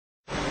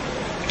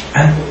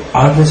And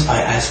always I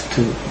ask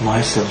to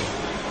myself,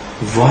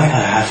 why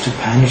I have to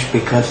punish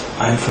because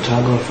I'm a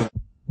photographer?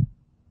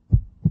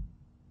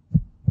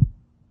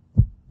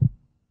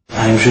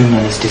 I'm a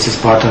journalist, this is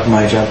part of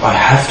my job. I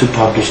have to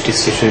publish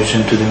this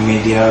situation to the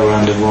media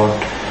around the world.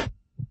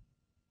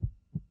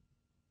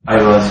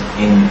 I was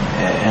in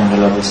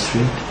Engelab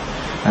Street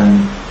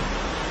and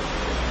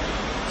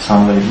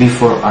somebody,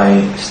 before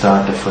I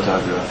started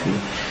photography,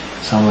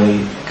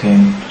 somebody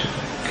came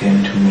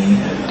to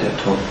me and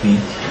told me,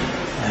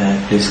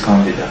 please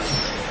come with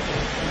us.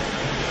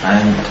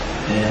 And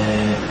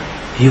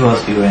he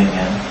was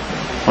Iranian,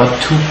 but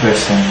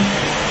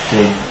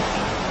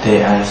 2%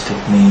 they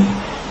arrested me.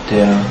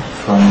 They are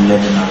from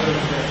Lebanon.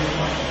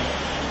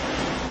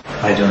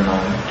 I don't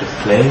know the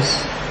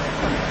place,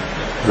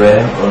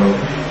 where or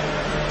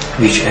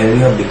which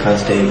area,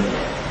 because they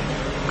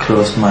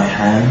closed my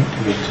hand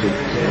with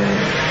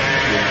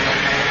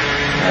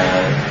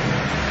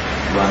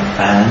one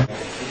band.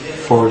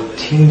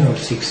 14 or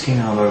 16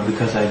 hours,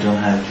 because I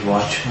don't have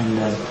watch on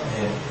that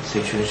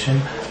situation.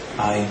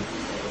 I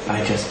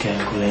just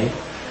calculate.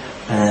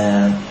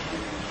 I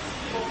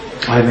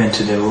went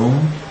to the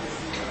room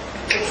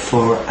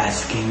for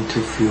asking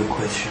too few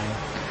questions,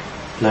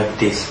 like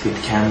this,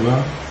 with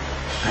camera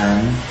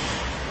and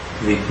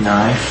with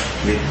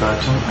knife, with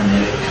button and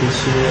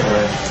electricity or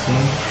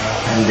everything,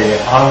 and they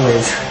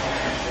always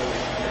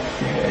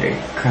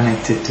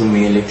connected to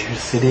me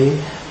electricity.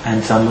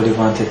 And somebody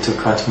wanted to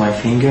cut my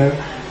finger.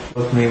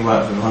 Told me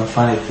one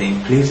funny thing: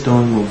 please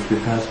don't move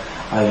because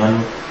I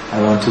want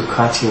to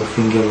cut your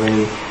finger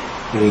very,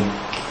 very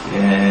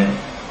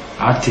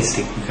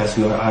artistic, because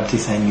you are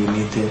artist and you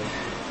need a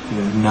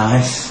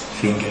nice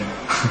finger.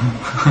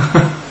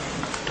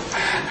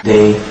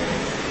 They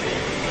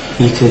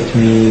heated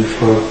me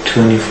for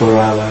 24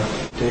 hours.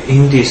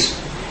 In this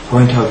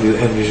point of view,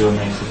 every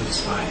journalist is a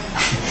spy.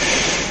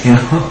 You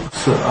know.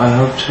 So I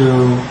hope to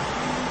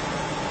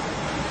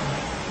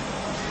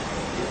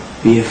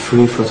be a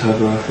free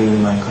photographer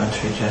in my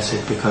country, just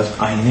because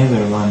I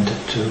never wanted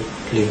to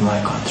leave my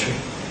country.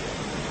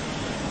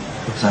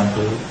 For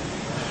example,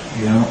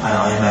 you know,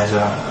 I'm as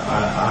an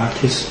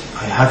artist,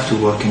 I have to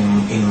work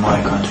in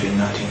my country,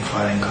 not in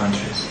foreign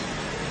countries.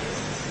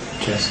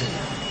 Just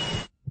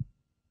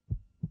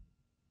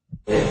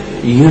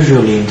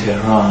usually in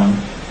Tehran,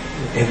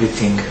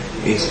 everything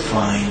is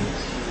fine,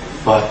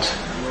 but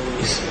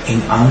in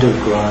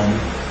underground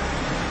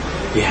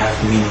we have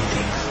many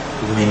things,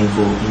 many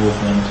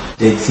movements.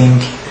 They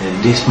think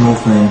this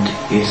movement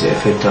is the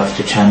effect of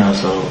the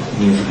channels or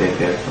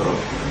newspaper or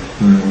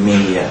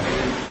media.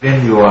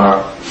 When you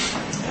are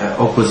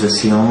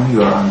opposition,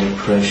 you are under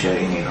pressure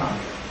in Iran,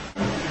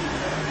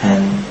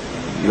 and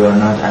you are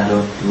not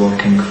allowed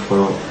working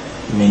for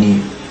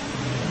many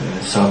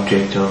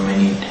subjects or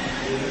many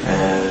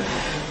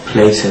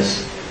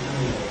places,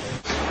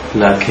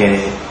 like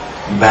a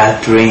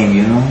bad dream,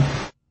 you know.